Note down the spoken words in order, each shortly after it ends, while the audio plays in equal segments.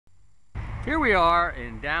Here we are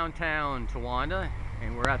in downtown Towanda,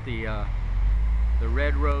 and we're at the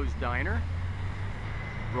Red Rose Diner,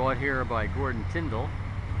 brought here by Gordon Tyndall,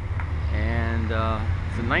 and it's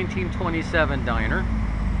a 1927 diner,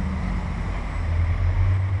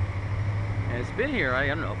 and it's been here, I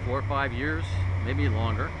don't know, 4 or 5 years, maybe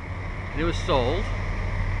longer, and it was sold,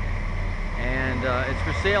 and it's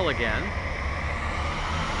for sale again.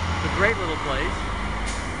 It's a great little place.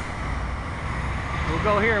 We'll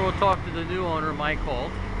go here and we'll talk to the new owner, Mike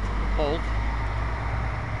Holt.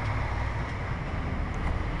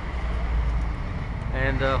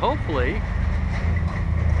 And hopefully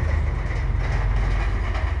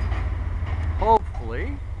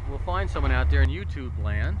we'll find someone out there in YouTube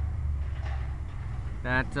land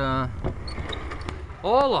that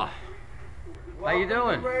Hola, how you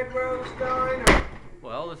doing? To Red Rose Diner.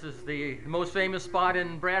 Well, this is the most famous spot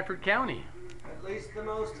in Bradford County. At least the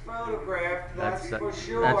most photographed, that's for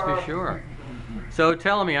sure. That's for sure. So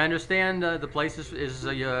tell me, I understand the place is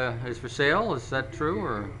for sale. Is that true,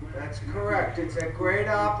 or? That's correct. It's a great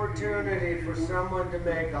opportunity for someone to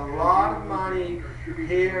make a lot of money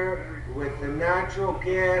here with the natural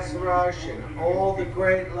gas rush and all the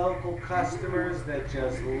great local customers that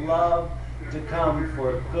just love to come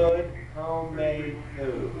for good homemade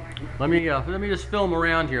food. Let me just film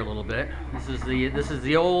around here a little bit. This is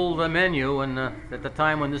the old menu, and at the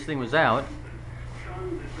time when this thing was out.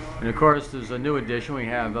 And of course, there's a new addition. We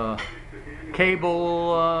have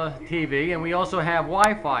cable TV, and we also have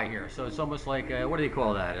Wi-Fi here. So it's almost like what do you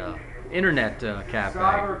call that? Internet cafe.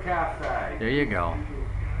 Cyber cafe. There you go.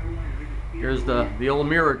 Here's the old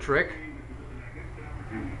mirror trick.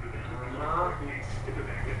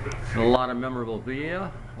 A lot of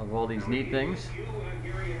memorabilia of all these neat things.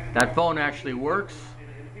 That phone actually works.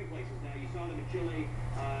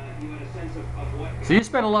 So you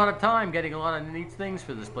spent a lot of time getting a lot of neat things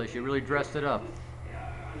for this place. You really dressed it up.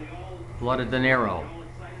 A lot of dinero.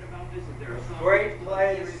 Great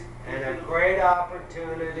place and a great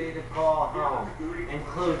opportunity to call home.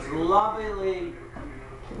 Includes lovely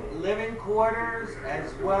living quarters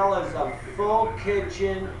as well as a full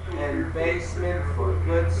kitchen and basement for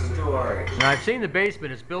good storage. Now I've seen the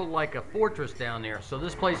basement. It's built like a fortress down there. So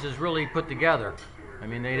this place is really put together. I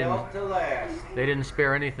mean, they didn't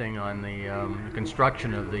spare anything on the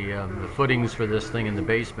construction of the footings for this thing in the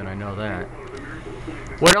basement. I know that.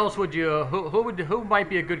 What else would you? Who might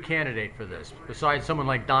be a good candidate for this besides someone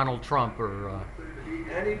like Donald Trump or?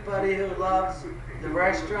 Anybody who loves the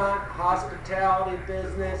restaurant, hospitality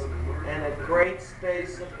business, and a great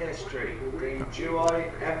space of history to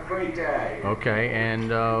enjoy every day. Okay,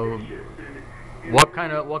 and what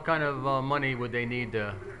kind of money would they need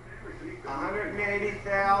to?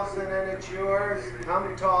 $180,000 and it's yours.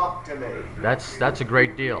 Come talk to me. That's a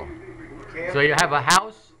great deal. So you have a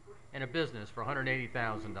house and a business for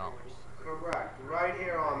 $180,000. Correct. Right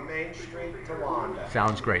here on Main Street, Towanda.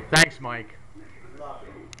 Sounds great. Thanks, Mike. Love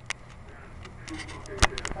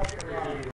it.